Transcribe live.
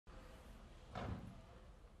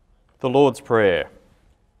The Lord's Prayer.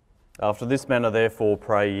 After this manner therefore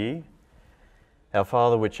pray ye, Our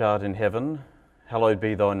Father which art in heaven, hallowed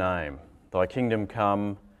be thy name. Thy kingdom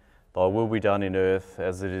come, thy will be done in earth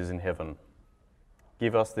as it is in heaven.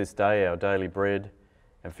 Give us this day our daily bread,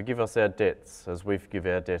 and forgive us our debts as we forgive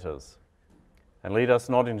our debtors. And lead us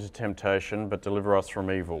not into temptation, but deliver us from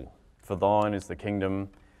evil. For thine is the kingdom,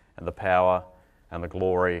 and the power, and the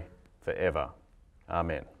glory forever.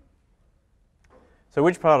 Amen. So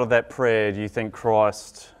which part of that prayer do you think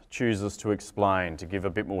Christ chooses to explain, to give a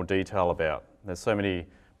bit more detail about? There's so many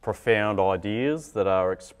profound ideas that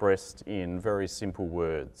are expressed in very simple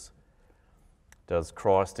words. Does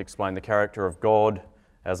Christ explain the character of God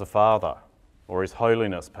as a Father, or His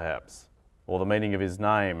holiness perhaps, or the meaning of His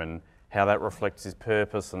name and how that reflects His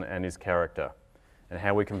purpose and His character, and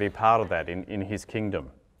how we can be part of that in His kingdom?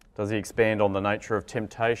 Does He expand on the nature of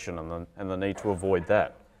temptation and the need to avoid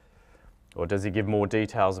that? Or does He give more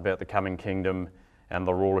details about the coming kingdom and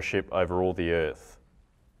the rulership over all the earth?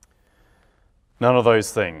 None of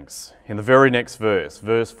those things. In the very next verse,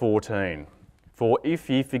 verse 14, For if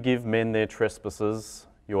ye forgive men their trespasses,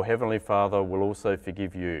 your heavenly Father will also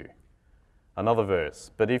forgive you. Another verse,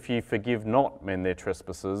 But if ye forgive not men their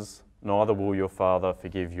trespasses, neither will your Father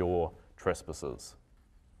forgive your trespasses.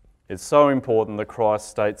 It's so important that Christ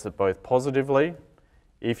states it both positively,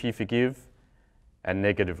 if ye forgive, and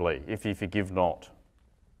negatively, if ye forgive not.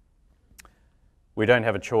 We don't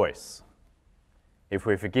have a choice. If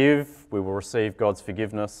we forgive, we will receive God's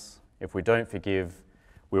forgiveness. If we don't forgive,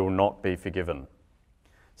 we will not be forgiven.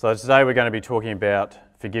 So today we're going to be talking about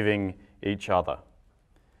forgiving each other.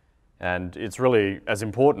 And it's really as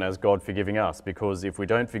important as God forgiving us, because if we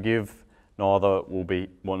don't forgive, neither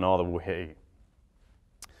will He.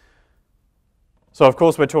 So of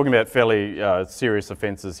course we're talking about fairly serious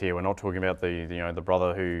offences here. We're not talking about the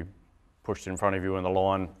brother who pushed in front of you in the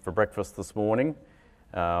line for breakfast this morning.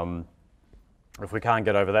 If we can't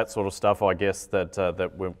get over that sort of stuff, I guess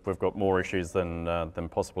that we've got more issues than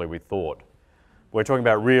possibly we thought. We're talking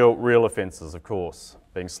about real offences, of course.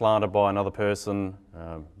 Being slandered by another person,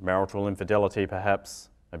 marital infidelity perhaps,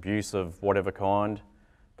 abuse of whatever kind,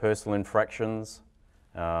 personal infractions,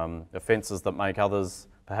 offences that make others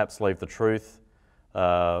perhaps leave the truth,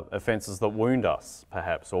 offences that wound us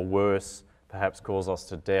perhaps, or worse, perhaps cause us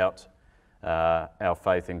to doubt our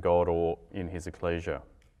faith in God or in His ecclesia.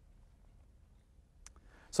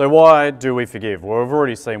 So why do we forgive? Well, we've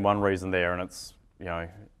already seen one reason there, and it's,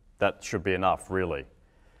 that should be enough, really.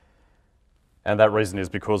 And that reason is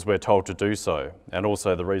because we're told to do so. And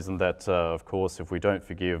also the reason that, of course, if we don't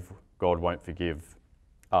forgive, God won't forgive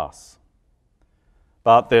us.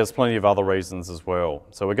 But there's plenty of other reasons as well.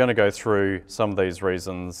 So we're going to go through some of these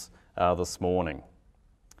reasons this morning.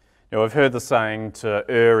 We've heard the saying, to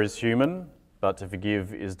err is human, but to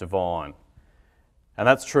forgive is divine. And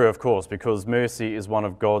that's true, of course, because mercy is one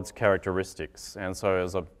of God's characteristics. And so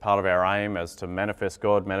as a part of our aim as to manifest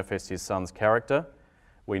God, manifest His Son's character,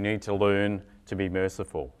 we need to learn to be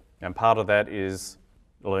merciful. And part of that is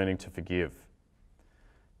learning to forgive.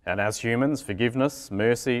 And as humans, forgiveness,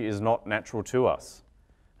 mercy is not natural to us.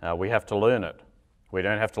 We have to learn it. We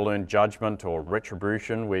don't have to learn judgment or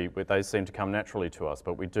retribution. They seem to come naturally to us,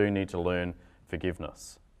 but we do need to learn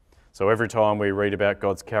forgiveness. So every time we read about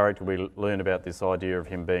God's character, we learn about this idea of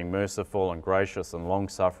Him being merciful and gracious and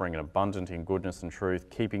long-suffering and abundant in goodness and truth,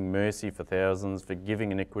 keeping mercy for thousands,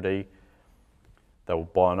 forgiving iniquity. They will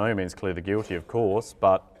by no means clear the guilty, of course,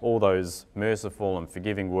 but all those merciful and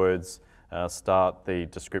forgiving words start the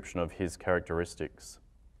description of His characteristics.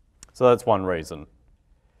 So that's one reason.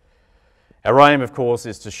 Our aim, of course,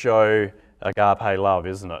 is to show agape love,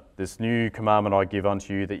 isn't it? This new commandment I give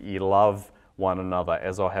unto you, that ye love one another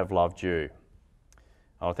as I have loved you.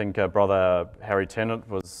 I think Brother Harry Tennant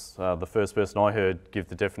was the first person I heard give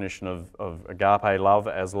the definition of agape love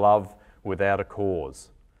as love without a cause.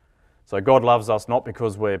 So God loves us not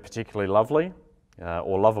because we're particularly lovely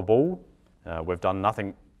or lovable. We've done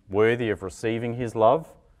nothing worthy of receiving His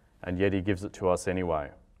love, and yet He gives it to us anyway.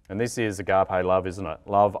 And this is agape love, isn't it?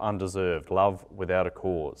 Love undeserved, love without a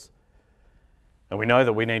cause. And we know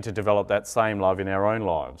that we need to develop that same love in our own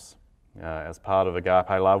lives. As part of agape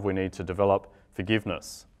love, we need to develop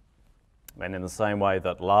forgiveness. And in the same way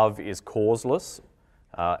that love is causeless,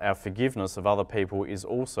 our forgiveness of other people is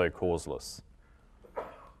also causeless.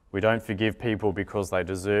 We don't forgive people because they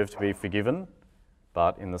deserve to be forgiven,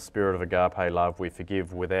 but in the spirit of agape love, we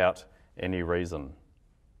forgive without any reason.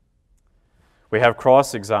 We have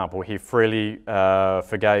Christ's example. He freely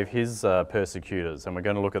forgave His persecutors, and we're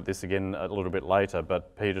going to look at this again a little bit later,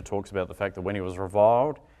 but Peter talks about the fact that when He was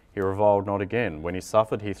reviled, He reviled not again. When He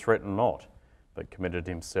suffered, He threatened not, but committed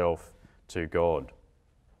himself to God.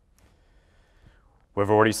 We've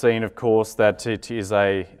already seen, of course, that it is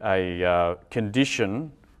a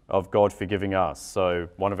condition of God forgiving us. So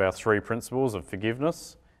one of our three principles of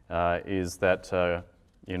forgiveness is that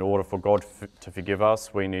in order for God to forgive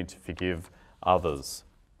us, we need to forgive others.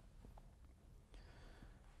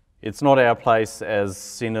 It's not our place as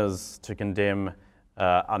sinners to condemn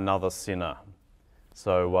another sinner.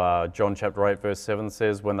 So John chapter 8 verse 7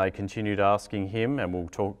 says, when they continued asking him, and we'll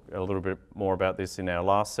talk a little bit more about this in our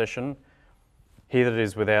last session, he that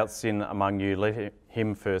is without sin among you, let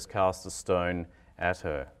him first cast a stone at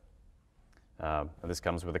her. And this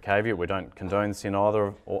comes with a caveat. We don't condone sin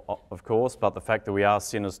either, of course, but the fact that we are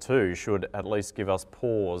sinners too should at least give us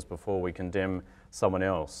pause before we condemn someone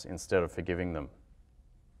else instead of forgiving them.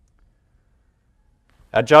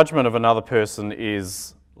 Our judgment of another person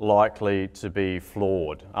is likely to be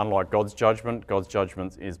flawed. Unlike God's judgment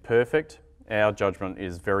is perfect. Our judgment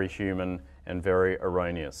is very human and very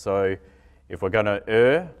erroneous. So if we're going to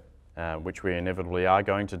err, which we inevitably are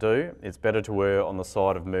going to do, it's better to err on the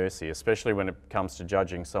side of mercy, especially when it comes to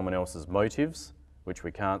judging someone else's motives, which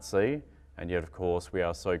we can't see, and yet, of course, we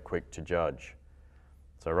are so quick to judge.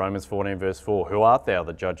 So Romans 14 verse 4, who art thou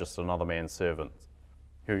that judgest another man's servant?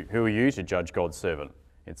 Who are you to judge God's servant?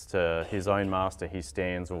 It's to his own master he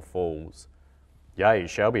stands or falls. Yea, he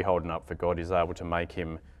shall be holden up, for God is able to make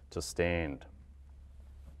him to stand.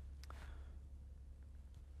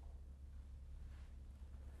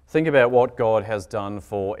 Think about what God has done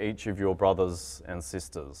for each of your brothers and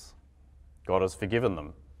sisters. God has forgiven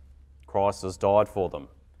them. Christ has died for them.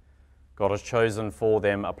 God has chosen for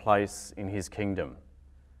them a place in his kingdom.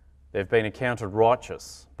 They've been accounted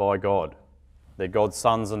righteous by God. They're God's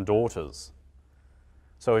sons and daughters.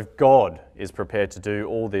 So if God is prepared to do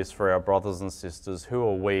all this for our brothers and sisters, who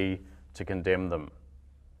are we to condemn them?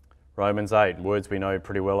 Romans 8, words we know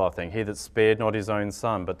pretty well, I think. He that spared not his own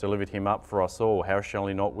son, but delivered him up for us all, how shall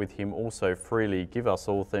he not with him also freely give us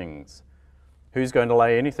all things? Who's going to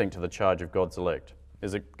lay anything to the charge of God's elect?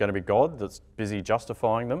 Is it going to be God that's busy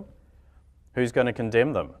justifying them? Who's going to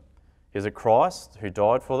condemn them? Is it Christ who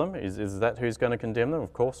died for them? Is that who's going to condemn them?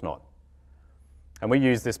 Of course not. And we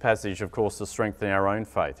use this passage, of course, to strengthen our own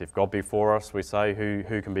faith. If God be for us, we say,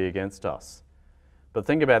 who can be against us? But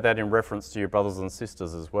think about that in reference to your brothers and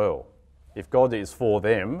sisters as well. If God is for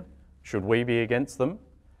them, should we be against them?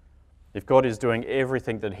 If God is doing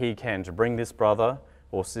everything that he can to bring this brother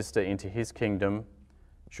or sister into his kingdom,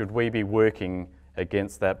 should we be working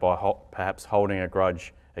against that by perhaps holding a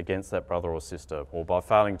grudge against that brother or sister, or by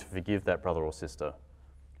failing to forgive that brother or sister?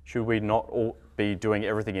 Should we not all be doing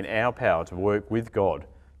everything in our power to work with God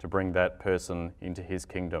to bring that person into his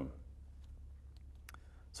kingdom?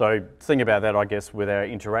 So think about that, I guess, with our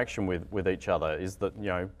interaction with each other, is that,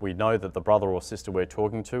 we know that the brother or sister we're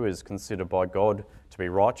talking to is considered by God to be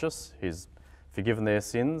righteous. He's forgiven their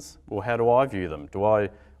sins. Well, how do I view them? Do I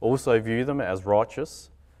also view them as righteous?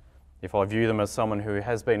 If I view them as someone who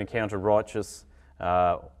has been accounted righteous,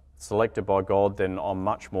 selected by God, then I'm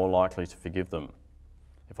much more likely to forgive them.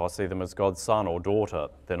 If I see them as God's son or daughter,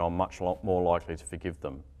 then I'm much more likely to forgive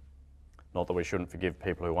them. Not that we shouldn't forgive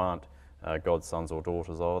people who aren't God's sons or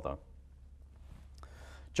daughters either.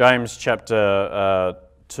 James chapter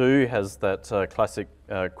 2 has that classic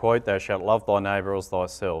quote, thou shalt love thy neighbour as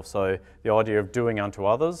thyself. So the idea of doing unto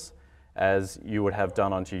others as you would have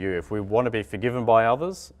done unto you. If we want to be forgiven by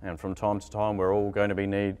others, and from time to time we're all going to be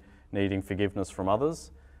needing forgiveness from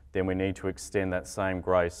others, then we need to extend that same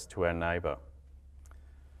grace to our neighbour.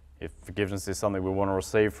 If forgiveness is something we want to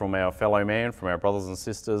receive from our fellow man, from our brothers and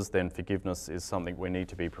sisters, then forgiveness is something we need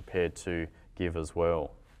to be prepared to give as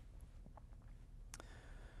well.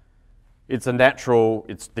 It's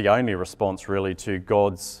the only response really to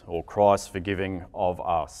God's or Christ's forgiving of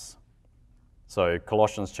us. So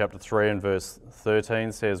Colossians chapter 3 and verse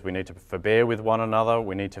 13 says we need to forbear with one another,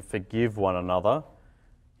 we need to forgive one another,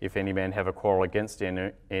 if any man have a quarrel against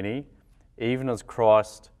any, even as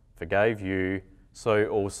Christ forgave you, so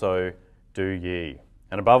also do ye.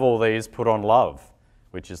 And above all these, put on love,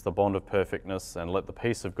 which is the bond of perfectness, and let the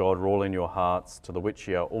peace of God rule in your hearts, to the which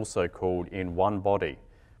ye are also called in one body,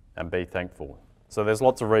 and be thankful. So there's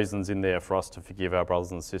lots of reasons in there for us to forgive our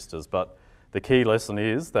brothers and sisters, but the key lesson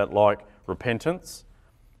is that, like repentance,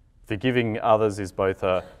 forgiving others is both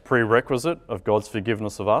a prerequisite of God's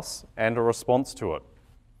forgiveness of us and a response to it.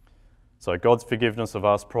 So God's forgiveness of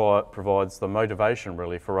us provides the motivation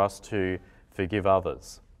really for us to forgive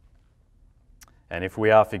others. And if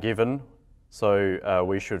we are forgiven, so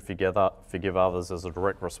we should forgive others as a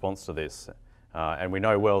direct response to this. And we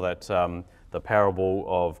know well that the parable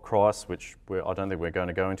of Christ, which I don't think we're going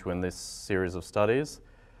to go into in this series of studies,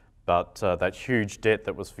 but that huge debt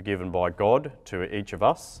that was forgiven by God to each of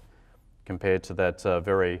us compared to that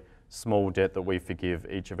very small debt that we forgive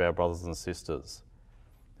each of our brothers and sisters.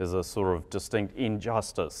 There's a sort of distinct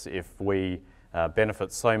injustice if we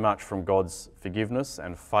benefit so much from God's forgiveness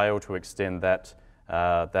and fail to extend that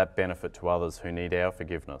benefit to others who need our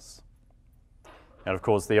forgiveness. And of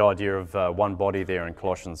course, the idea of one body there in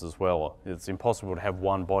Colossians as well. It's impossible to have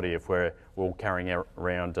one body if we're all carrying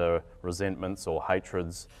around resentments or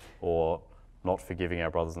hatreds or not forgiving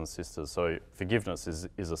our brothers and sisters. So forgiveness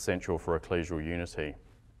is essential for ecclesial unity.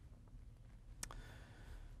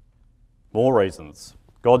 More reasons.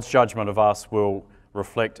 God's judgment of us will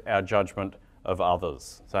reflect our judgment of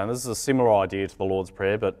others. So this is a similar idea to the Lord's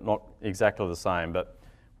Prayer, but not exactly the same. But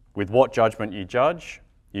with what judgment you judge,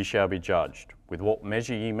 you shall be judged. With what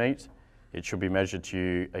measure you meet, it should be measured to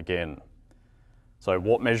you again. So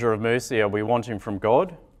what measure of mercy are we wanting from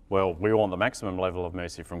God? Well, we want the maximum level of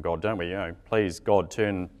mercy from God, don't we? You know, please, God,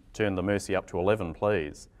 turn the mercy up to 11,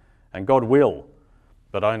 please. And God will,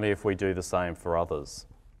 but only if we do the same for others.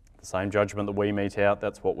 The same judgment that we mete out,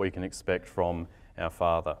 that's what we can expect from our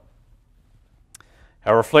Father.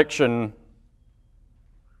 Our reflection,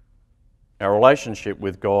 our relationship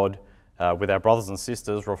with God, with our brothers and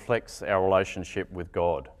sisters, reflects our relationship with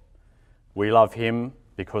God. We love him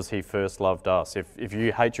because he first loved us. If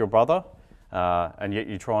you hate your brother and yet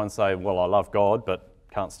you try and say, well, I love God but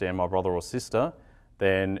can't stand my brother or sister,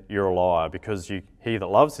 then you're a liar, because he that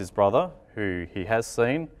loves his brother who he has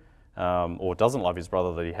seen, or doesn't love his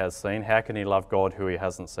brother that he has seen, how can he love God who he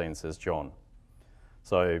hasn't seen, says John.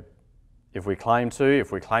 So if we claim to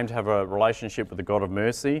have a relationship with the God of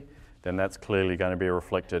mercy, then that's clearly going to be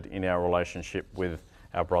reflected in our relationship with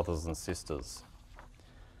our brothers and sisters.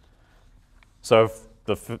 So if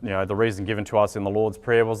the reason given to us in the Lord's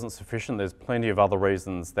Prayer wasn't sufficient, there's plenty of other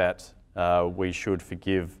reasons that we should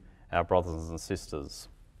forgive our brothers and sisters.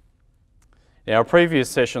 Now, our previous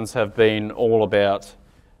sessions have been all about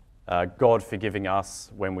God forgiving us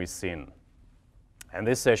when we sin. And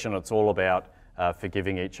this session, it's all about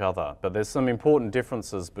forgiving each other. But there's some important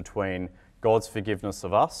differences between God's forgiveness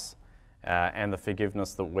of us and the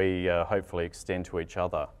forgiveness that we hopefully extend to each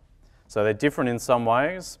other. So they're different in some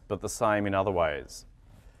ways, but the same in other ways.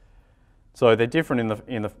 So they're different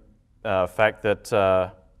in the fact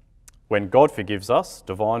that when God forgives us,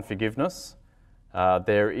 divine forgiveness,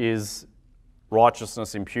 there is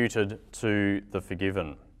righteousness imputed to the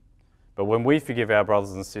forgiven. But when we forgive our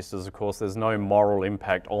brothers and sisters, of course, there's no moral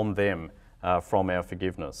impact on them from our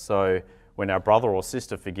forgiveness. So when our brother or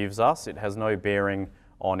sister forgives us, it has no bearing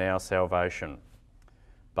on our salvation.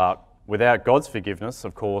 But without God's forgiveness,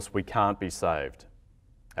 of course, we can't be saved.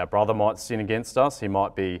 Our brother might sin against us. He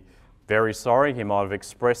might be very sorry. He might have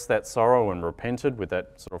expressed that sorrow and repented with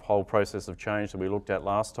that sort of whole process of change that we looked at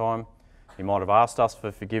last time. He might have asked us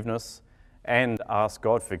for forgiveness and asked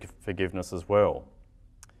God for forgiveness as well.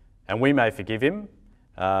 And we may forgive him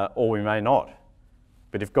or we may not.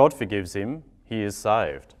 But if God forgives him, he is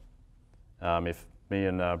saved. If me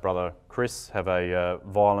and brother Chris have a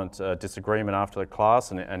violent disagreement after the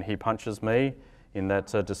class and he punches me in that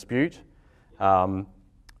dispute,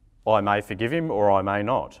 I may forgive him or I may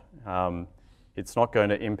not. It's not going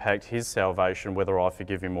to impact his salvation whether I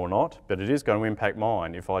forgive him or not, but it is going to impact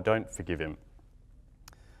mine if I don't forgive him.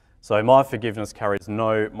 So my forgiveness carries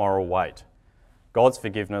no moral weight. God's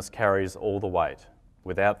forgiveness carries all the weight.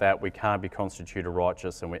 Without that, we can't be constituted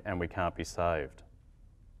righteous and we can't be saved.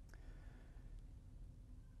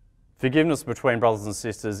 Forgiveness between brothers and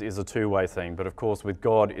sisters is a two-way thing, but of course with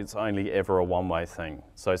God it's only ever a one-way thing.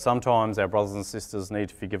 So sometimes our brothers and sisters need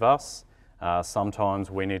to forgive us, sometimes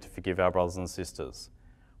we need to forgive our brothers and sisters.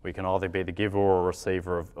 We can either be the giver or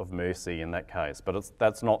receiver of mercy in that case, but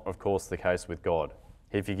that's not, of course, the case with God.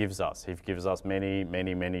 He forgives us. He forgives us many,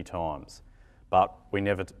 many, many times, but we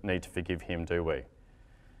never need to forgive him, do we?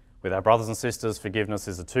 With our brothers and sisters, forgiveness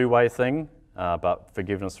is a two-way thing, but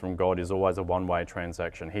forgiveness from God is always a one-way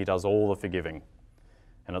transaction. He does all the forgiving.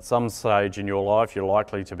 And at some stage in your life, you're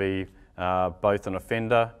likely to be both an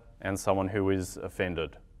offender and someone who is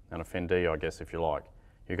offended, an offendee, I guess, if you like.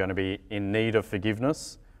 You're going to be in need of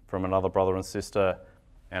forgiveness from another brother and sister,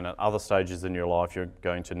 and at other stages in your life, you're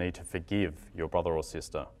going to need to forgive your brother or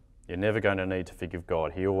sister. You're never going to need to forgive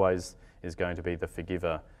God. He always is going to be the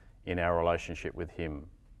forgiver in our relationship with him.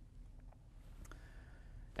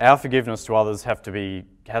 Our forgiveness to others has to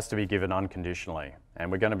be given unconditionally,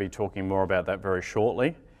 and we're going to be talking more about that very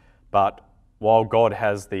shortly. But while God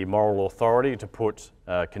has the moral authority to put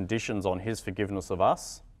conditions on his forgiveness of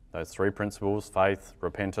us, Those three principles: faith,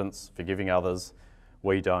 repentance, forgiving others.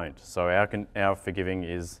 We don't. So our forgiving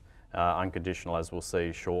is unconditional, as we'll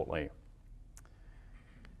see shortly.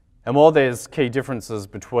 And while there's key differences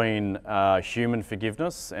between human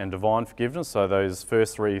forgiveness and divine forgiveness, so those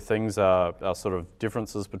first three things are sort of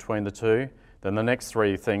differences between the two, then the next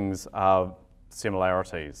three things are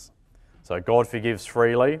similarities. So God forgives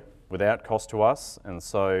freely without cost to us, and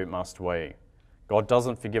so must we. God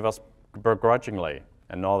doesn't forgive us begrudgingly,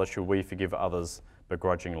 and neither should we forgive others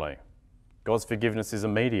begrudgingly. God's forgiveness is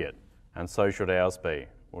immediate, and so should ours be.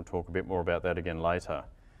 We'll talk a bit more about that again later.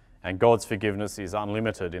 And God's forgiveness is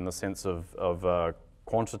unlimited in the sense of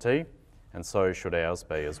quantity, and so should ours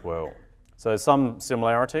be as well. So some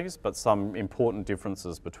similarities, but some important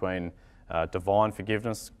differences between divine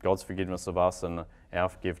forgiveness, God's forgiveness of us, and our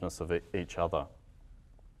forgiveness of each other.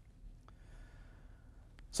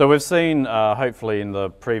 So we've seen, hopefully in the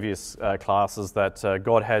previous classes, that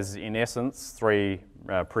God has, in essence, three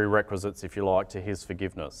prerequisites, if you like, to his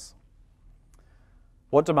forgiveness.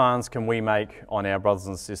 What demands can we make on our brothers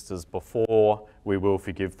and sisters before we will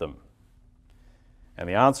forgive them? And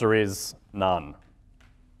the answer is none.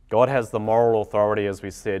 God has the moral authority, as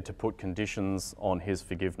we said, to put conditions on his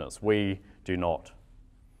forgiveness. We do not.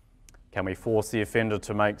 Can we force the offender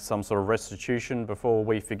to make some sort of restitution before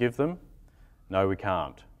we forgive them? No, we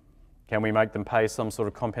can't. Can we make them pay some sort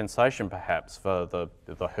of compensation, perhaps, for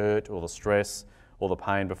the hurt or the stress or the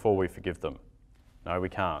pain before we forgive them? No, we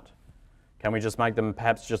can't. Can we just make them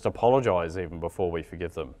perhaps just apologise even before we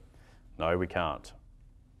forgive them? No, we can't.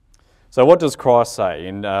 So what does Christ say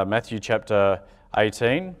in Matthew chapter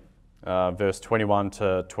 18, verse 21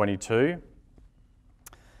 to 22?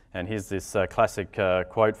 And here's this classic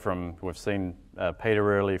quote from, we've seen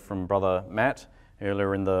Peter earlier from Brother Matt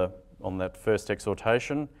earlier on that first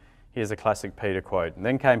exhortation. Here's a classic Peter quote. And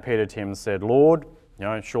then came Peter to him and said, Lord,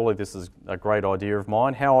 surely this is a great idea of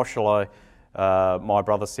mine. How shall my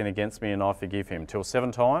brother sin against me and I forgive him? Till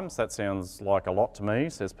 7 times? That sounds like a lot to me,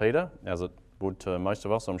 says Peter, as it would to most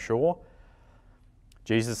of us, I'm sure.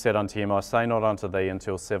 Jesus said unto him, I say not unto thee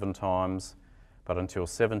until 7 times, but until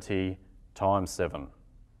 70 times 7.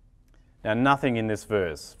 Now, nothing in this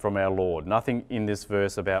verse from our Lord, nothing in this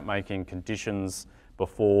verse about making conditions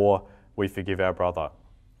before we forgive our brother.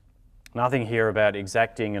 Nothing here about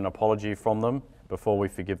exacting an apology from them before we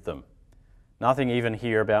forgive them. Nothing even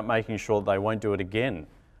here about making sure that they won't do it again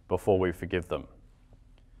before we forgive them.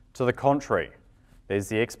 To the contrary, there's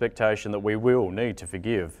the expectation that we will need to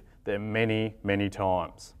forgive them many, many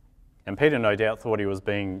times. And Peter no doubt thought he was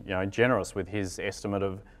being generous with his estimate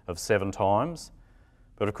of 7 times.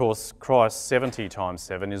 But of course, Christ's 70 times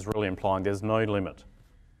 7 is really implying there's no limit.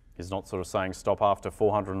 He's not sort of saying stop after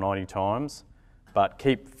 490 times, but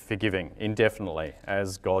keep forgiving indefinitely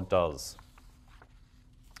as God does.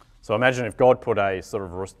 So imagine if God put a sort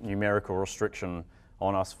of numerical restriction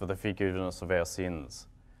on us for the forgiveness of our sins.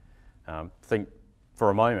 Think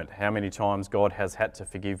for a moment how many times God has had to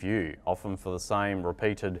forgive you, often for the same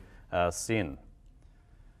repeated sin.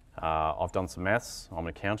 I've done some maths. I'm an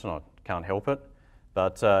accountant. I can't help it.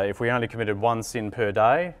 But if we only committed 1 sin per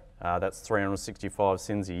day, that's 365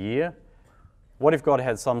 sins a year. What if God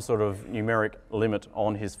had some sort of numeric limit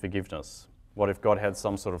on his forgiveness? What if God had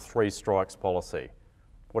some sort of 3 strikes policy?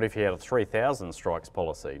 What if he had a 3,000 strikes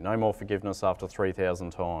policy? No more forgiveness after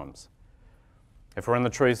 3,000 times. If we're in the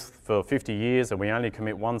truth for 50 years and we only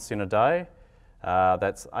commit 1 sin a day,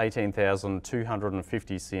 that's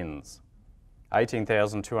 18,250 sins.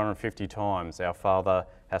 18,250 times our Father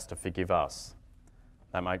has to forgive us.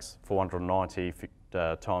 That makes 490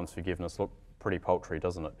 times forgiveness look pretty paltry,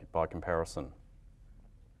 doesn't it, by comparison?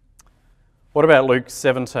 What about Luke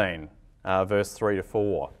 17, verse 3 to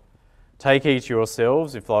 4? Take heed to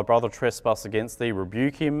yourselves, if thy brother trespass against thee,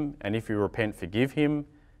 rebuke him, and if he repent, forgive him.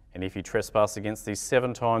 And if he trespass against thee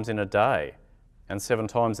 7 times in a day, and 7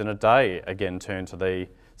 times in a day again turn to thee,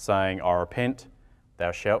 saying, I repent,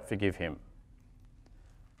 thou shalt forgive him.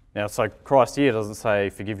 Now, so Christ here doesn't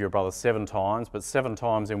say forgive your brother 7 times, but 7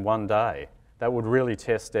 times in 1 day. That would really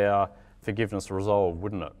test our forgiveness resolve,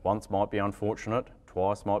 wouldn't it? Once might be unfortunate,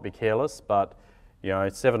 twice might be careless, but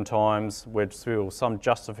 7 times we'd feel some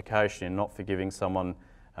justification in not forgiving someone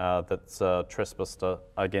that's trespassed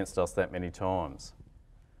against us that many times.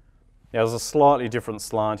 Now, there's a slightly different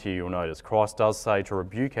slant here, you'll notice. Christ does say to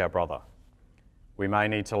rebuke our brother. We may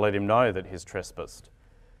need to let him know that he's trespassed.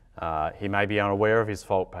 He may be unaware of his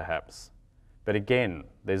fault, perhaps. But again,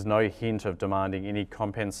 there's no hint of demanding any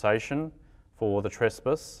compensation for the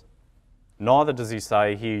trespass. Neither does he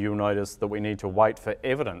say here, you'll notice, that we need to wait for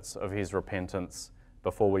evidence of his repentance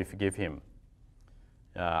before we forgive him.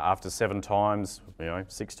 after 7 times,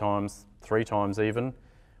 6 times, 3 times even,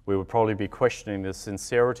 we would probably be questioning the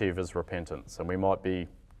sincerity of his repentance, and we might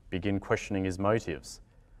begin questioning his motives.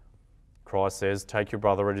 Christ says, take your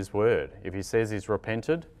brother at his word. If he says he's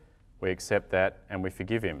repented, we accept that and we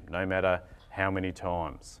forgive him, no matter how many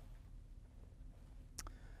times.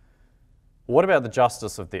 What about the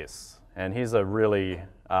justice of this? And here's a really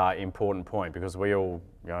important point, because we all,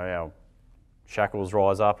 our shackles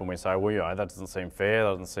rise up and we say, well, that doesn't seem fair,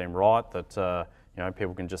 that doesn't seem right, that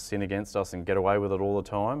people can just sin against us and get away with it all the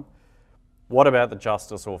time. What about the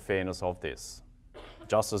justice or fairness of this?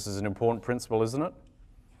 Justice is an important principle, isn't it?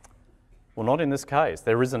 Well, not in this case.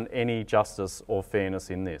 There isn't any justice or fairness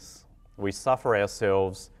in this. We suffer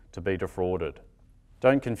ourselves to be defrauded.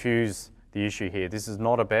 Don't confuse the issue here. This is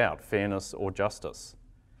not about fairness or justice.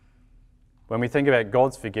 When we think about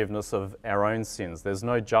God's forgiveness of our own sins, there's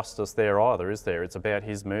no justice there either, is there? It's about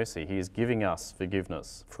his mercy. He is giving us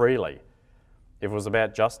forgiveness freely. If it was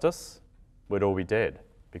about justice, we'd all be dead,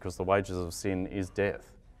 because the wages of sin is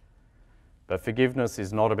death. But forgiveness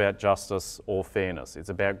is not about justice or fairness. It's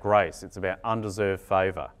about grace. It's about undeserved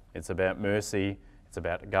favour. It's about mercy. It's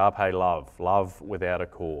about agape love, love without a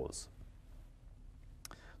cause.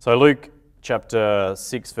 So Luke chapter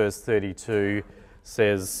 6 verse 32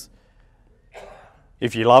 says,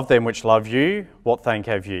 if you love them which love you, what thank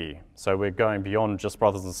have ye? So we're going beyond just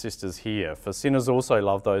brothers and sisters here. For sinners also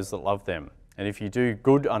love those that love them. And if you do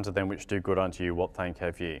good unto them which do good unto you, what thank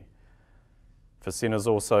have ye? For sinners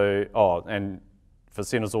also do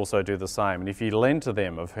the same. And if ye lend to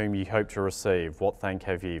them of whom ye hope to receive, what thank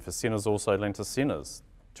have ye? For sinners also lend to sinners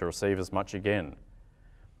to receive as much again.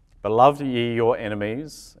 But love ye your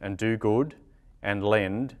enemies, and do good, and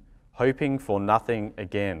lend, hoping for nothing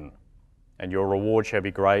again. And your reward shall be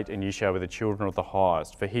great, and ye shall be the children of the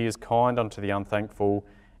highest. For he is kind unto the unthankful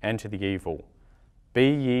and to the evil. Be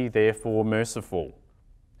ye therefore merciful,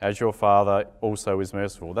 as your Father also is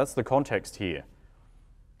merciful. That's the context here.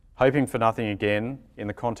 Hoping for nothing again in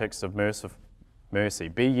the context of mercy.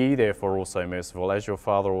 Be ye therefore also merciful, as your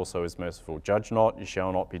Father also is merciful. Judge not, you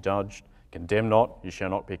shall not be judged. Condemn not, you shall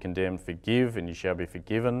not be condemned. Forgive, and you shall be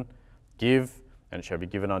forgiven. Give, and it shall be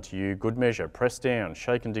given unto you. Good measure, pressed down,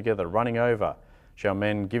 shaken together, running over, shall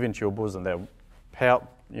men give into your bosom. They'll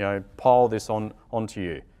pile this onto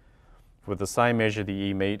you. With the same measure that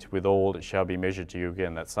ye meet withal, it shall be measured to you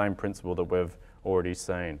again. That same principle that we've already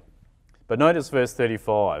seen. But notice verse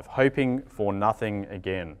 35, hoping for nothing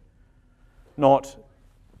again. Not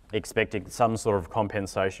expecting some sort of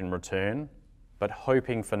compensation return, but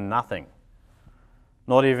hoping for nothing.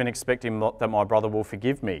 Not even expecting that my brother will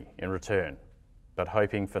forgive me in return, but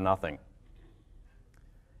hoping for nothing.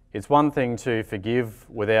 It's one thing to forgive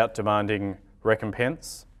without demanding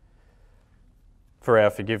recompense for our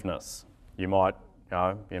forgiveness. You might,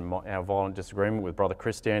 in our violent disagreement with Brother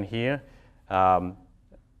Chris down here,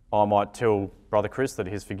 I might tell Brother Chris that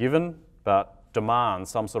he's forgiven, but demand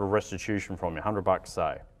some sort of restitution from you, $100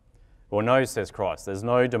 say. Well, no, says Christ, there's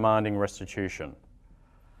no demanding restitution.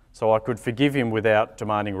 So I could forgive him without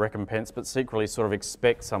demanding recompense, but secretly sort of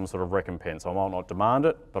expect some sort of recompense. I might not demand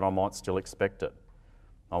it, but I might still expect it.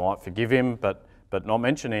 I might forgive him, but not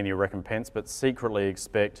mention any recompense, but secretly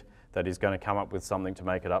expect that he's going to come up with something to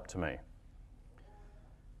make it up to me.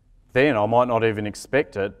 Then I might not even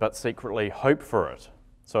expect it, but secretly hope for it.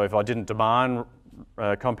 So if I didn't demand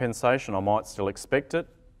compensation, I might still expect it.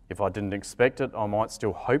 If I didn't expect it, I might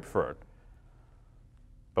still hope for it.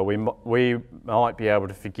 But we might be able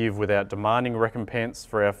to forgive without demanding recompense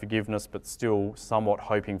for our forgiveness, but still somewhat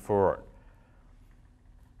hoping for it.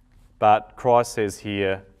 But Christ says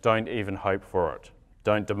here, don't even hope for it.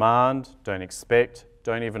 Don't demand, don't expect,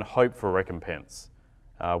 don't even hope for recompense.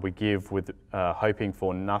 We give with hoping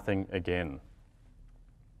for nothing again.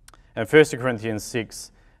 And 1 Corinthians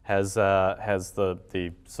 6 has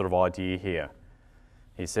the sort of idea here.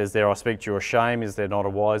 He says there, I speak to your shame, is there not a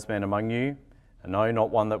wise man among you? And no, not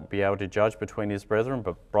one that would be able to judge between his brethren,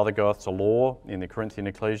 but brother goeth to law. In the Corinthian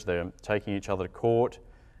ecclesia, they're taking each other to court,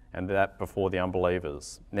 and that before the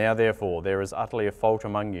unbelievers. Now therefore, there is utterly a fault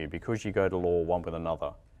among you, because you go to law one with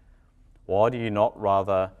another. Why do you not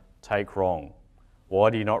rather take wrong? Why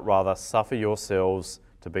do you not rather suffer yourselves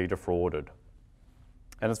to be defrauded?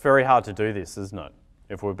 And it's very hard to do this, isn't it?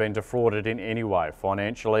 If we've been defrauded in any way,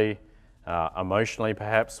 financially, emotionally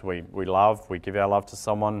perhaps, we give our love to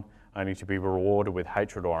someone only to be rewarded with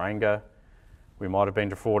hatred or anger. We might have been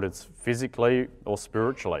defrauded physically or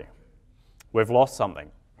spiritually. We've lost something,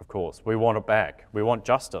 of course. We want it back. We want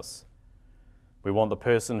justice. We want the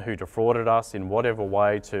person who defrauded us in whatever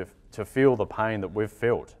way to feel the pain that we've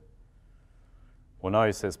felt. Well, no,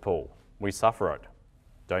 says Paul, we suffer it.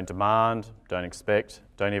 Don't demand, don't expect,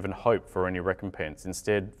 don't even hope for any recompense.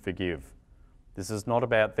 Instead, forgive. This is not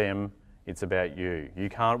about them, it's about you. You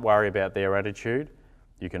can't worry about their attitude,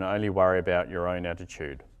 you can only worry about your own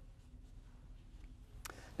attitude.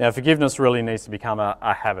 Now, forgiveness really needs to become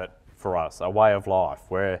a habit for us, a way of life,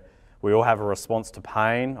 where we all have a response to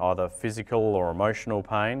pain, either physical or emotional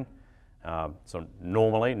pain. So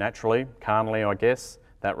normally, naturally, carnally, I guess,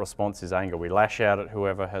 that response is anger. We lash out at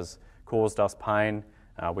whoever has caused us pain.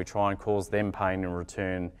 We try and cause them pain in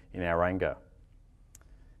return in our anger.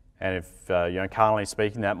 And if, carnally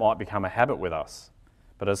speaking, that might become a habit with us.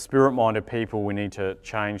 But as spirit-minded people, we need to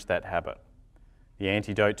change that habit. The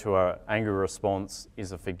antidote to our angry response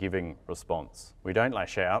is a forgiving response. We don't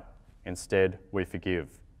lash out, instead we forgive.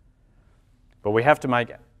 But we have to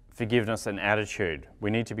make forgiveness an attitude.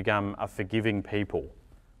 We need to become a forgiving people.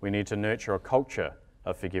 We need to nurture a culture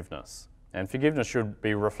of forgiveness. And forgiveness should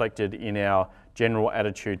be reflected in our general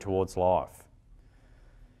attitude towards life.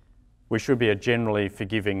 We should be a generally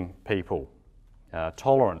forgiving people,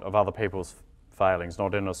 tolerant of other people's failings,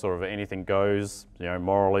 not in a sort of anything goes,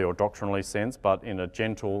 morally or doctrinally sense, but in a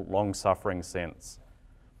gentle, long-suffering sense.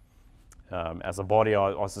 As a body,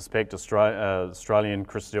 I suspect Australian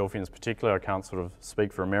Christadelphians particularly, I can't sort of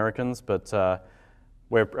speak for Americans, but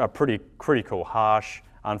we're a pretty critical, harsh,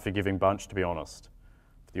 unforgiving bunch, to be honest.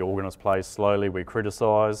 If the organist plays slowly, we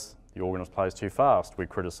criticise. The organist plays too fast, we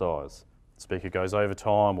criticise. The speaker goes over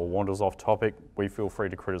time or wanders off topic, we feel free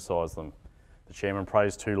to criticise them. The chairman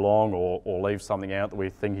prays too long or leaves something out that we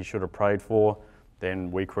think he should have prayed for, then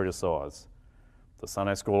we criticise. The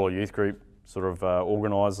Sunday school or youth group sort of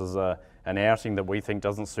organises an outing that we think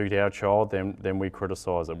doesn't suit our child, then we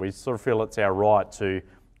criticise it. We sort of feel it's our right to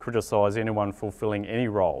criticise anyone fulfilling any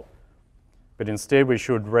role. But instead we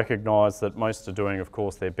should recognise that most are doing, of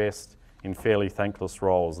course, their best in fairly thankless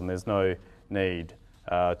roles, and there's no need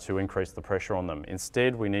to increase the pressure on them.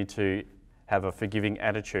 Instead, we need to have a forgiving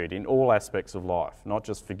attitude in all aspects of life, not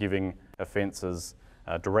just forgiving offences,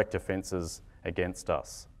 direct offences against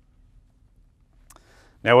us.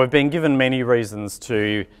 Now, we've been given many reasons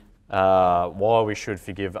to why we should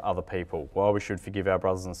forgive other people, why we should forgive our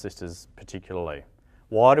brothers and sisters particularly.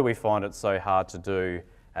 Why do we find it so hard to do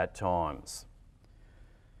at times?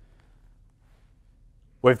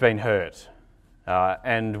 We've been hurt,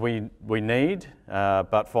 and we need,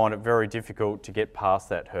 but find it very difficult to get past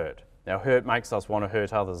that hurt. Now, hurt makes us want to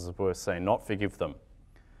hurt others, as we've seen, not forgive them.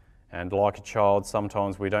 And like a child,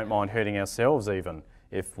 sometimes we don't mind hurting ourselves even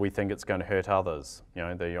if we think it's going to hurt others.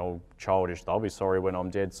 The old childish, they'll be sorry when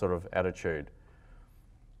I'm dead sort of attitude.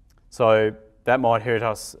 So that might hurt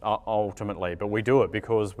us ultimately, but we do it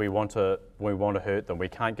because we want to hurt them. We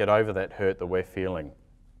can't get over that hurt that we're feeling.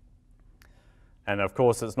 And of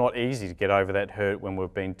course, it's not easy to get over that hurt when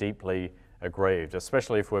we've been deeply aggrieved,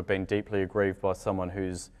 especially if we've been deeply aggrieved by someone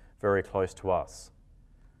who's very close to us.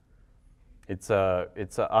 It's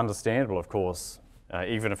understandable, of course,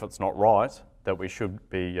 even if it's not right, that we should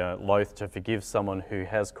be loath to forgive someone who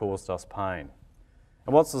has caused us pain.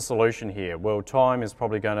 And what's the solution here? Well, time is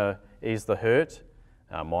probably going to ease the hurt.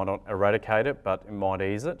 Might not eradicate it, but it might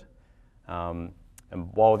ease it. And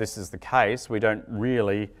while this is the case, we don't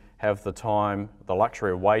really have the time, the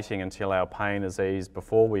luxury of waiting until our pain is eased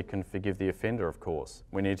before we can forgive the offender, of course.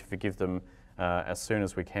 We need to forgive them as soon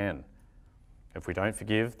as we can. If we don't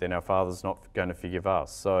forgive, then our Father's not going to forgive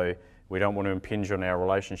us. So we don't want to impinge on our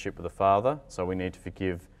relationship with the Father, so we need to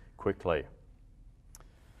forgive quickly.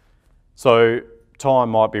 So time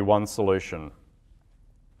might be one solution.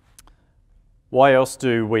 Why else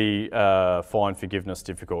do we find forgiveness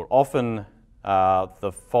difficult? Often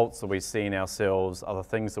the faults that we see in ourselves are the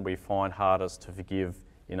things that we find hardest to forgive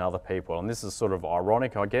in other people. And this is sort of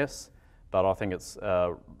ironic, I guess, but I think it's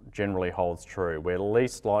generally holds true. We're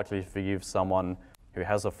least likely to forgive someone who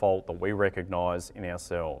has a fault that we recognise in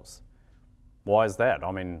ourselves. Why is that?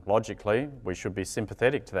 I mean, logically, we should be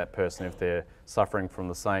sympathetic to that person if they're suffering from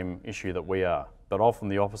the same issue that we are, but often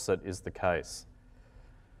the opposite is the case.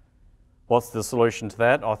 What's the solution to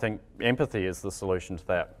that? I think empathy is the solution to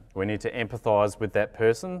that. We need to empathise with that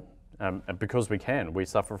person because we can. We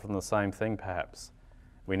suffer from the same thing, perhaps.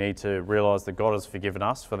 We need to realise that God has forgiven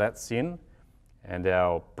us for that sin, and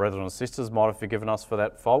our brethren and sisters might have forgiven us for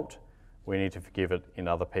that fault. We need to forgive it in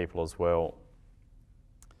other people as well.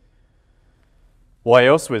 Why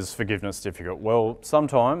else was forgiveness difficult? Well,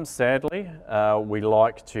 sometimes, sadly, we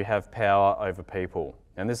like to have power over people.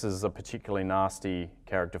 And this is a particularly nasty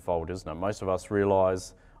character fault, isn't it? Most of us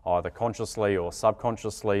realise, either consciously or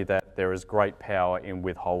subconsciously, that there is great power in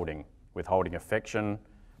withholding. Withholding affection,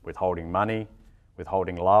 withholding money,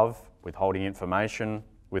 withholding love, withholding information,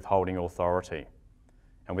 withholding authority.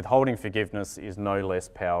 And withholding forgiveness is no less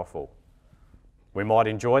powerful. We might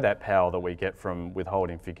enjoy that power that we get from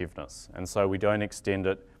withholding forgiveness, and so we don't extend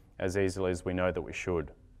it as easily as we know that we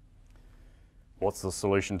should. What's the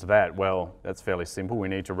solution to that? Well, that's fairly simple. We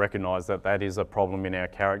need to recognise that that is a problem in our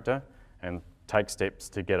character and take steps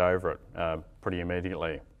to get over it pretty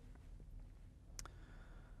immediately.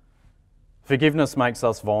 Forgiveness makes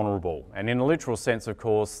us vulnerable, and in a literal sense, of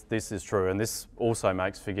course, this is true, and this also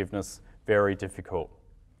makes forgiveness very difficult.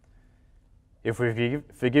 If we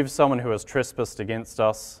forgive someone who has trespassed against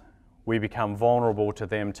us, we become vulnerable to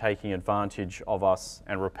them taking advantage of us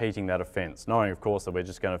and repeating that offence, knowing, of course, that we're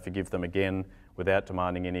just going to forgive them again without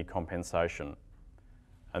demanding any compensation.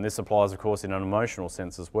 And this applies, of course, in an emotional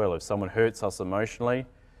sense as well. If someone hurts us emotionally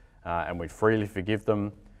and we freely forgive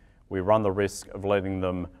them, we run the risk of letting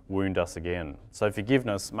them wound us again. So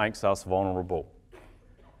forgiveness makes us vulnerable.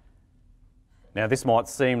 Now, this might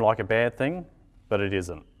seem like a bad thing, but it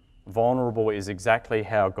isn't. Vulnerable is exactly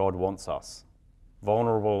how God wants us.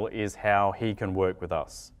 Vulnerable is how He can work with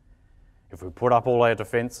us. If we put up all our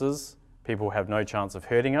defences, people have no chance of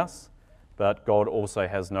hurting us, but God also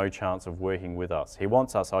has no chance of working with us. He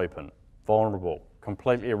wants us open, vulnerable,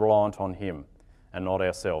 completely reliant on Him and not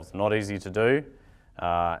ourselves. Not easy to do,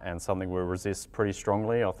 and something we resist pretty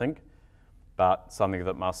strongly, I think, but something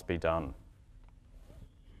that must be done.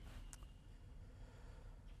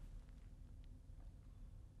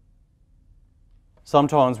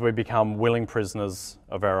 Sometimes we become willing prisoners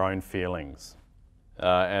of our own feelings.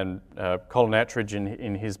 And Colin Attridge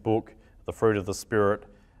in his book, The Fruit of the Spirit,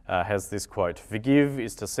 has this quote: "Forgive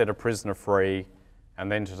is to set a prisoner free and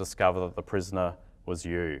then to discover that the prisoner was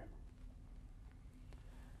you."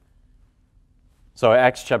 So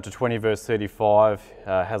Acts chapter 20 verse 35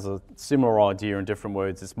 has a similar idea in different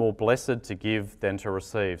words. It's more blessed to give than to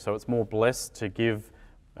receive. So it's more blessed to give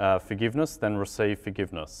forgiveness than receive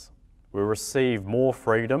forgiveness. We receive more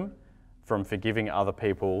freedom from forgiving other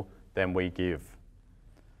people than we give.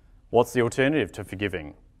 What's the alternative to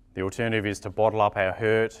forgiving? The alternative is to bottle up our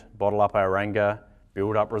hurt, bottle up our anger,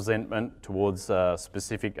 build up resentment towards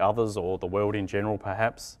specific others or the world in general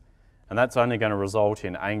perhaps. And that's only going to result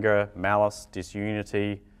in anger, malice,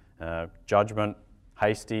 disunity, judgment,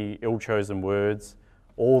 hasty, ill-chosen words,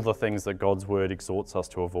 all the things that God's word exhorts us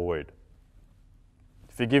to avoid.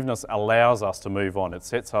 Forgiveness allows us to move on. It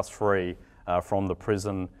sets us free from the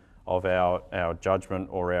prison of our judgment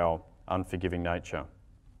or our unforgiving nature.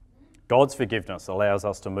 God's forgiveness allows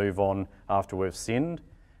us to move on after we've sinned,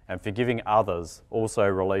 and forgiving others also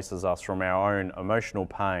releases us from our own emotional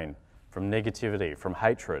pain, from negativity, from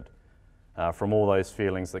hatred, from all those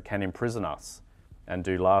feelings that can imprison us and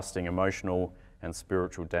do lasting emotional and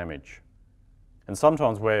spiritual damage. And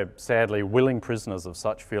sometimes we're sadly willing prisoners of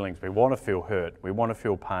such feelings. We want to feel hurt, we want to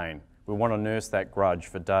feel pain, we want to nurse that grudge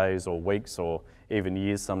for days or weeks or even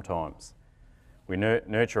years sometimes. We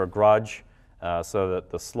nurture a grudge so that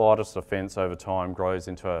the slightest offence over time grows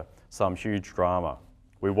into some huge drama.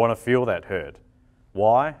 We want to feel that hurt.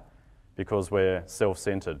 Why? Because we're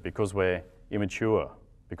self-centred, because we're immature,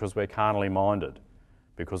 because we're carnally minded,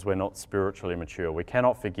 because we're not spiritually mature. We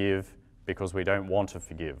cannot forgive because we don't want to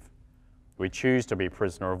forgive. We choose to be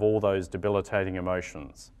prisoner of all those debilitating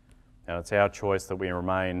emotions. And it's our choice that we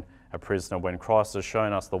remain a prisoner when Christ has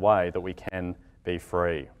shown us the way that we can be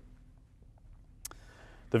free.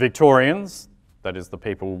 The Victorians, that is the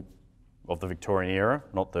people of the Victorian era,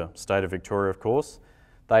 not the state of Victoria, of course,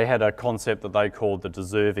 they had a concept that they called the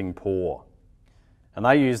deserving poor. And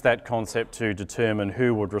they used that concept to determine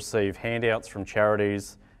who would receive handouts from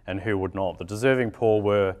charities and who would not. The deserving poor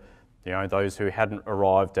were, those who hadn't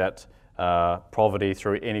arrived at poverty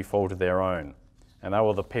through any fault of their own. And they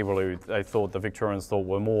were the people who the Victorians thought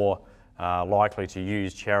were more likely to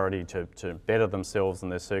use charity to better themselves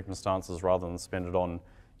and their circumstances rather than spend it on,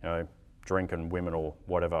 drink and women or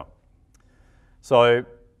whatever. So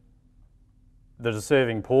the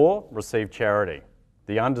deserving poor received charity.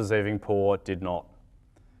 The undeserving poor did not.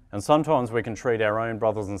 And sometimes we can treat our own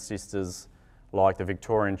brothers and sisters like the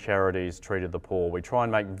Victorian charities treated the poor. We try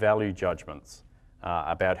and make value judgments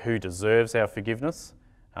about who deserves our forgiveness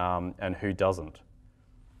and who doesn't.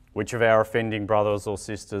 Which of our offending brothers or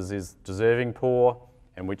sisters is deserving poor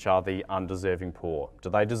and which are the undeserving poor? Do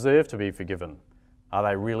they deserve to be forgiven? Are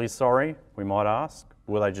they really sorry, we might ask?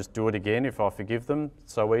 Will they just do it again if I forgive them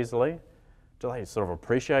so easily? Do they sort of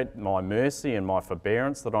appreciate my mercy and my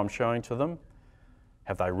forbearance that I'm showing to them?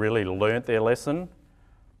 Have they really learnt their lesson?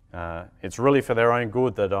 It's really for their own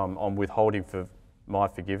good that I'm withholding for my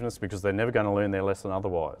forgiveness because they're never going to learn their lesson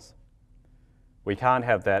otherwise. We can't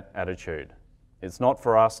have that attitude. It's not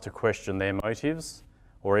for us to question their motives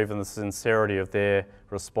or even the sincerity of their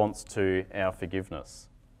response to our forgiveness.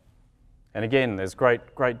 And again, there's great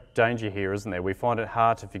danger here, isn't there? We find it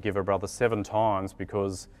hard to forgive a brother 7 times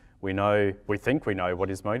because we think we know what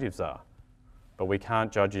his motives are, but we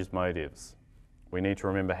can't judge his motives. We need to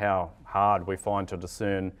remember how hard we find to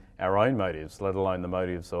discern our own motives, let alone the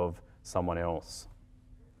motives of someone else.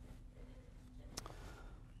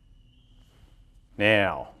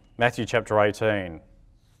 Now, Matthew chapter 18.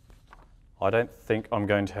 I don't think I'm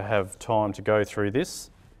going to have time to go through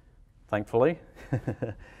this, thankfully.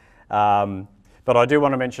 But I do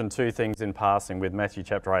want to mention 2 things in passing with Matthew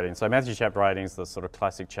chapter 18. So Matthew chapter 18 is the sort of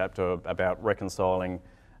classic chapter about reconciling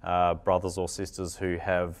brothers or sisters who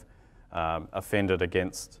have offended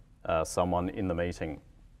against someone in the meeting.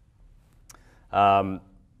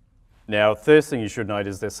 Now, first thing you should note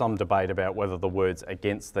is there's some debate about whether the words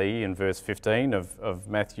against thee in verse 15 of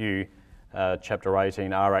Matthew chapter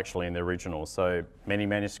 18 are actually in the original. So many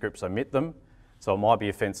manuscripts omit them. So it might be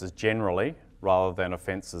offences generally rather than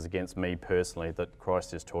offences against me personally that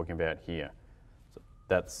Christ is talking about here. So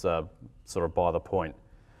that's sort of by the point.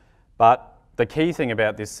 But the key thing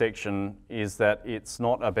about this section is that it's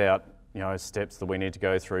not about steps that we need to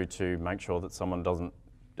go through to make sure that someone doesn't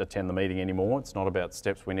attend the meeting anymore. It's not about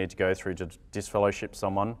steps we need to go through to disfellowship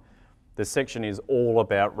someone. This section is all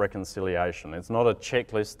about reconciliation. It's not a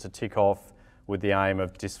checklist to tick off with the aim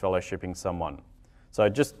of disfellowshipping someone. So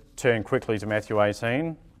just turn quickly to Matthew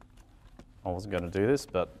 18. I wasn't going to do this,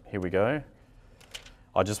 but here we go.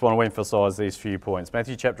 I just want to emphasise these few points.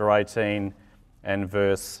 Matthew chapter 18 and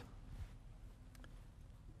verse...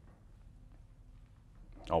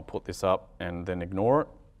 I'll put this up and then ignore it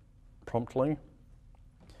promptly.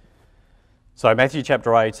 So Matthew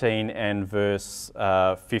chapter 18 and verse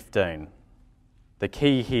 15. The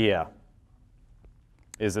key here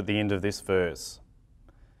is at the end of this verse.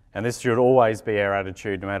 And this should always be our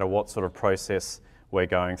attitude no matter what sort of process we're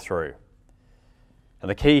going through. And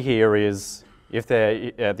the key here is, at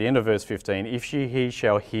the end of verse 15, if he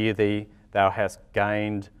shall hear thee, thou hast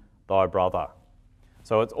gained thy brother.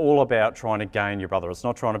 So it's all about trying to gain your brother. It's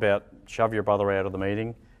not trying about shove your brother out of the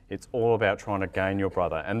meeting. It's all about trying to gain your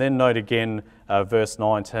brother. And then note again verse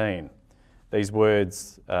 19. These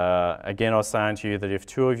words, again I say unto you that if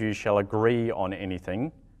 2 of you shall agree on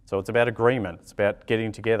anything, so it's about agreement, it's about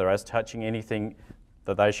getting together, as touching anything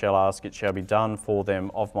that they shall ask, it shall be done for them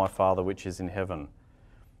of my Father which is in heaven.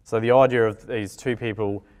 So the idea of these 2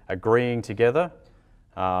 people agreeing together,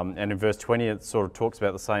 and in verse 20 it sort of talks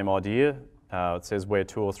about the same idea. It says where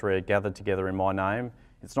 2 or 3 are gathered together in my name.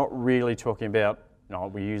 It's not really talking about,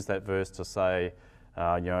 we use that verse to say,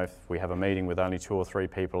 if we have a meeting with only 2 or 3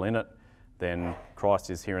 people in it, then Christ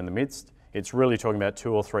is here in the midst. It's really talking about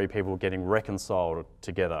 2 or 3 people getting reconciled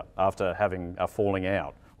together after having a falling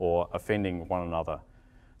out or offending one another.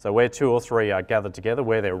 So where 2 or 3 are gathered together,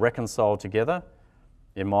 where they're reconciled together,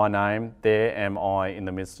 in my name, there am I in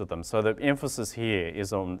the midst of them. So the emphasis here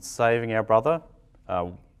is on saving our brother,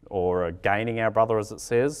 or gaining our brother as it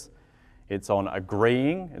says. It's on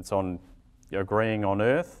agreeing. It's on agreeing on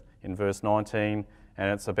earth in verse 19,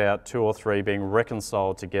 and it's about 2 or 3 being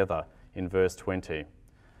reconciled together in verse 20.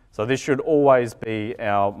 So this should always be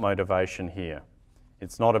our motivation here.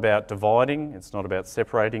 It's not about dividing. It's not about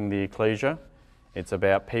separating the ecclesia. It's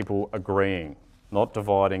about people agreeing, not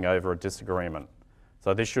dividing over a disagreement.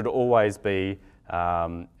 So this should always be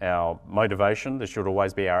our motivation. This should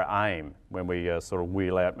always be our aim when we sort of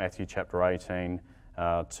wheel out Matthew chapter 18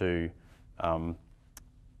 to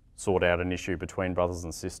sort out an issue between brothers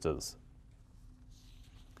and sisters.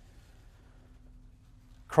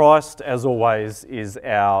 Christ, as always, is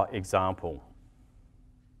our example.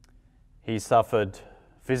 He suffered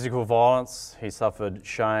physical violence, he suffered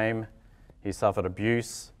shame, he suffered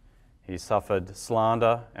abuse, he suffered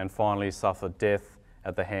slander, and finally suffered death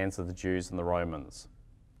at the hands of the Jews and the Romans.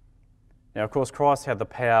 Now, of course, Christ had the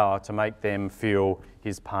power to make them feel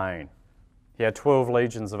his pain. He had 12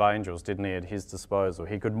 legions of angels, didn't he, at his disposal.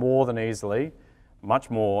 He could more than easily, much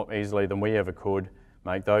more easily than we ever could,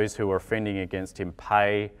 make those who were offending against him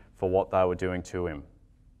pay for what they were doing to him.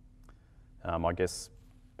 I guess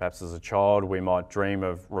perhaps as a child we might dream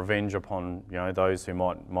of revenge upon those who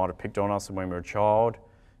might have picked on us when we were a child.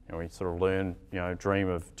 We sort of learn, dream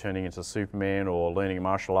of turning into Superman or learning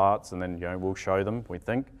martial arts, and then we'll show them, we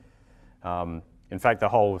think. In fact, the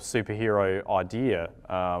whole superhero idea,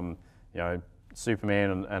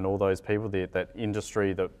 Superman and all those people, that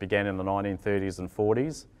industry that began in the 1930s and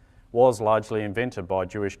 40s, was largely invented by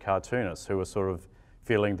Jewish cartoonists who were sort of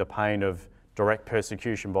feeling the pain of direct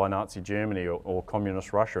persecution by Nazi Germany or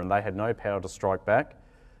communist Russia, and they had no power to strike back.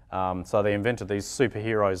 So they invented these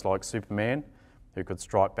superheroes like Superman, who could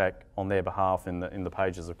strike back on their behalf in the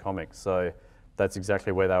pages of comics. So that's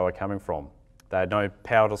exactly where they were coming from. They had no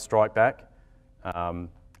power to strike back,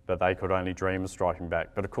 but they could only dream of striking back.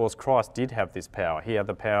 But of course, Christ did have this power. He had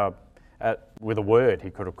the power, with a word, he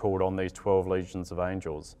could have called on these 12 legions of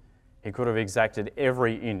angels. He could have exacted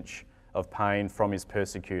every inch of pain from his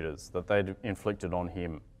persecutors that they'd inflicted on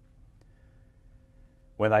him.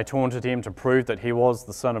 When they taunted him to prove that he was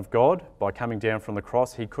the Son of God by coming down from the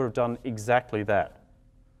cross, he could have done exactly that.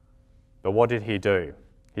 But what did he do?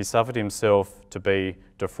 He suffered himself to be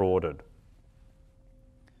defrauded.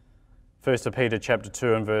 1 Peter chapter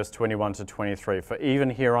 2 and verse 21 to 23, "For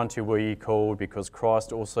even hereunto were ye called, because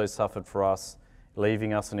Christ also suffered for us,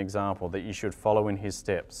 leaving us an example that ye should follow in his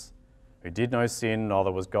steps, who did no sin,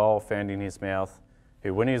 neither was guile found in his mouth,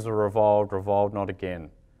 who when he was reviled not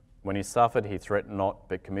again. When he suffered, he threatened not,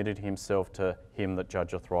 but committed himself to him that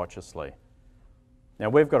judgeth righteously." Now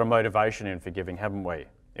we've got a motivation in forgiving, haven't we?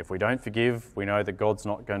 If we don't forgive, we know that God's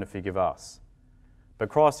not going to forgive us. But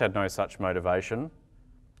Christ had no such motivation,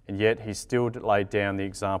 and yet he still laid down the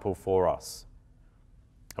example for us.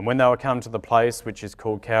 And when they were come to the place which is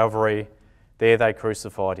called Calvary, there they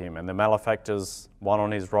crucified him, and the malefactors, one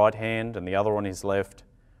on his right hand and the other on his left.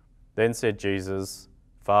 Then said Jesus,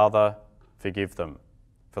 "Father, forgive them,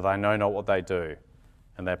 for they know not what they do."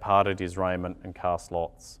 And they parted his raiment and cast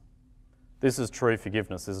lots. This is true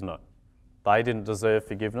forgiveness, isn't it? They didn't deserve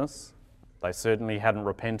forgiveness. They certainly hadn't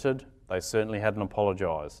repented. They certainly hadn't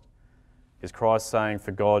apologised. Is Christ saying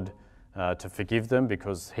for God to forgive them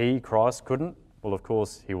because he, Christ, couldn't? Well, of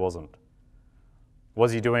course he wasn't.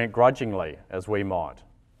 Was he doing it grudgingly, as we might?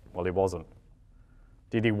 Well, he wasn't.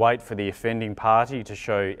 Did he wait for the offending party to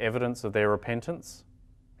show evidence of their repentance?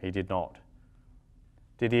 He did not.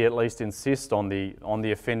 Did he at least insist on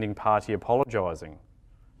the offending party apologising?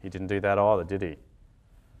 He didn't do that either, did he?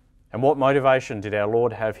 And what motivation did our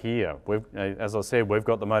Lord have here? As I said, we've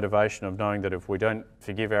got the motivation of knowing that if we don't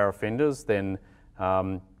forgive our offenders, then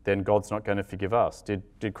God's not going to forgive us.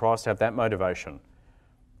 Did Christ have that motivation?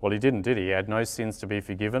 Well, he didn't, did he? He had no sins to be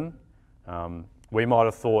forgiven. We might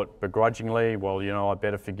have thought begrudgingly, well, I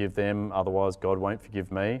better forgive them, otherwise God won't forgive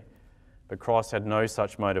me. But Christ had no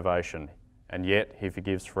such motivation, and yet he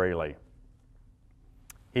forgives freely.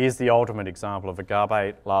 Here's the ultimate example of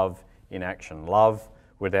agape love in action. Love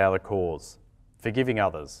without a cause. Forgiving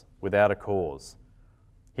others without a cause.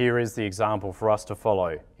 Here is the example for us to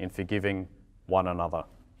follow in forgiving one another.